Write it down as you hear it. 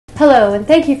Hello, and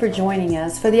thank you for joining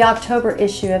us for the October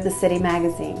issue of the City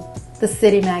Magazine. The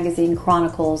City Magazine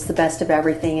chronicles the best of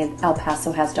everything El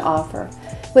Paso has to offer,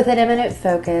 with an eminent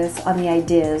focus on the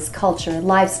ideas, culture, and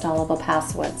lifestyle of El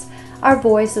Pasoans. Our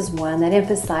voice is one that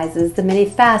emphasizes the many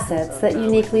facets that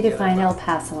uniquely define El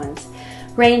Pasoans,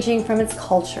 ranging from its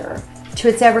culture to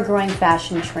its ever-growing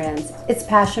fashion trends, its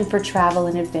passion for travel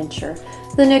and adventure,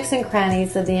 the nooks and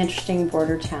crannies of the interesting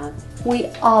border town. We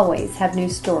always have new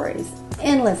stories,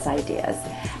 endless ideas,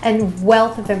 and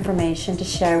wealth of information to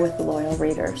share with the loyal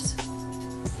readers.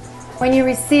 When you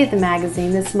receive the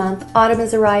magazine this month, autumn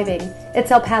is arriving.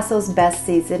 It's El Paso's best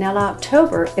season, and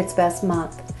October its best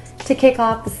month. To kick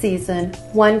off the season,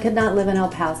 one could not live in El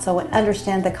Paso and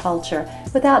understand the culture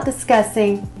without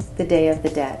discussing the Day of the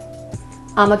Dead.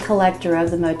 I'm a collector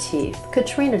of the motif.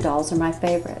 Katrina dolls are my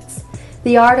favorites.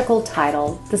 The article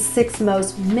titled "The 6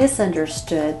 Most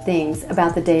Misunderstood Things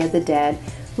About the Day of the Dead,"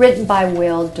 written by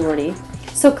Will Doherty,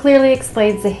 so clearly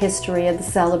explains the history of the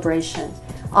celebration,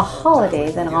 a holiday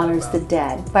that honors the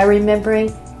dead by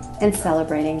remembering and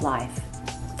celebrating life.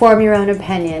 Form your own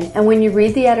opinion, and when you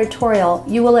read the editorial,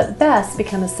 you will at best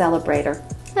become a celebrator,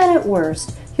 and at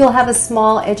worst, you'll have a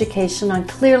small education on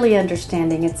clearly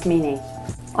understanding its meaning.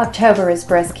 October is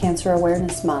Breast Cancer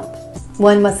Awareness Month.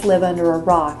 One must live under a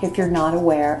rock if you're not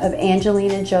aware of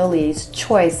Angelina Jolie's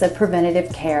choice of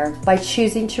preventative care by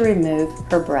choosing to remove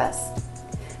her breasts.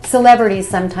 Celebrities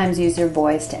sometimes use their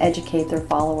voice to educate their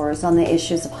followers on the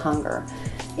issues of hunger,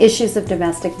 issues of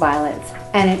domestic violence,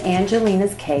 and in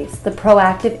Angelina's case, the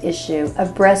proactive issue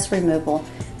of breast removal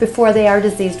before they are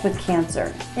diseased with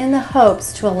cancer, in the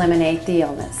hopes to eliminate the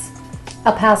illness.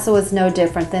 El Paso is no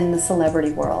different than the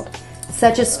celebrity world.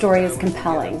 Such a story is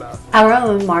compelling. Our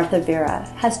own Martha Vera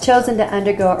has chosen to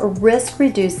undergo a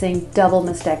risk-reducing double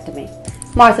mastectomy.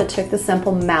 Martha took the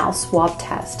simple mouse swab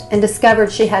test and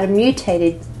discovered she had a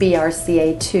mutated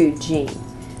BRCA2 gene.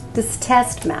 This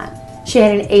test meant she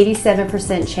had an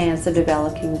 87% chance of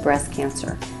developing breast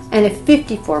cancer and a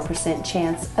 54%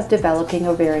 chance of developing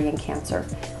ovarian cancer.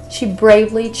 She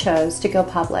bravely chose to go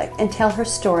public and tell her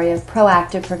story of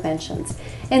proactive preventions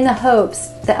in the hopes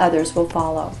that others will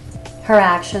follow. Her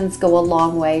actions go a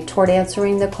long way toward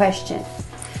answering the question,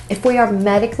 if we are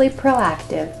medically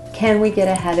proactive, can we get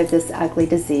ahead of this ugly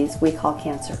disease we call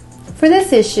cancer? For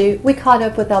this issue, we caught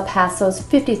up with El Paso's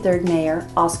 53rd Mayor,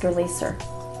 Oscar Leeser.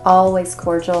 Always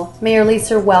cordial, Mayor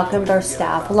Leeser welcomed our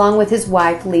staff along with his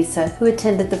wife, Lisa, who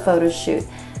attended the photo shoot,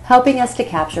 helping us to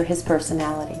capture his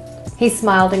personality. He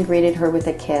smiled and greeted her with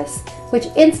a kiss, which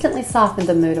instantly softened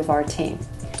the mood of our team.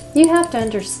 You have to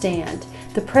understand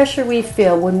the pressure we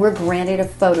feel when we're granted a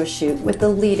photo shoot with the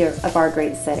leader of our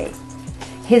great city.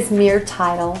 His mere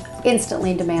title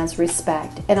instantly demands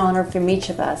respect and honor from each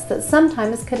of us that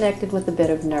sometimes is connected with a bit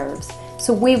of nerves,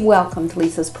 so we welcomed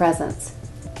Lisa's presence.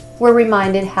 We're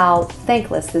reminded how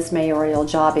thankless this mayoral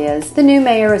job is. The new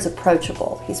mayor is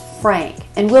approachable, he's frank,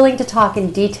 and willing to talk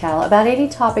in detail about any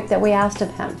topic that we asked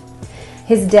of him.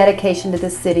 His dedication to the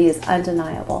city is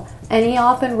undeniable, and he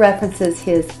often references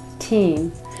his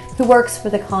team, who works for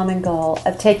the common goal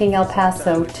of taking El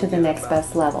Paso to the next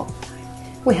best level.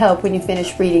 We hope when you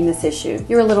finish reading this issue,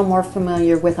 you're a little more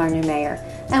familiar with our new mayor,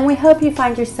 and we hope you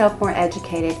find yourself more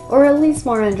educated or at least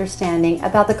more understanding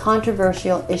about the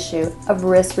controversial issue of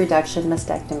risk reduction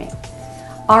mastectomy.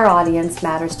 Our audience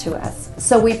matters to us,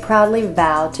 so we proudly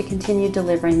vow to continue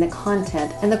delivering the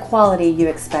content and the quality you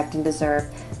expect and deserve.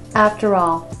 After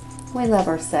all, we love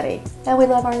our city and we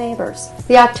love our neighbors.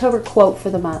 The October quote for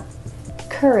the month: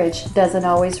 "Courage doesn't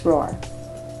always roar.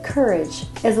 Courage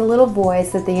is a little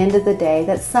voice at the end of the day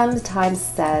that sometimes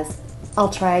says, 'I'll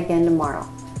try again tomorrow.'"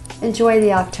 Enjoy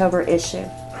the October issue.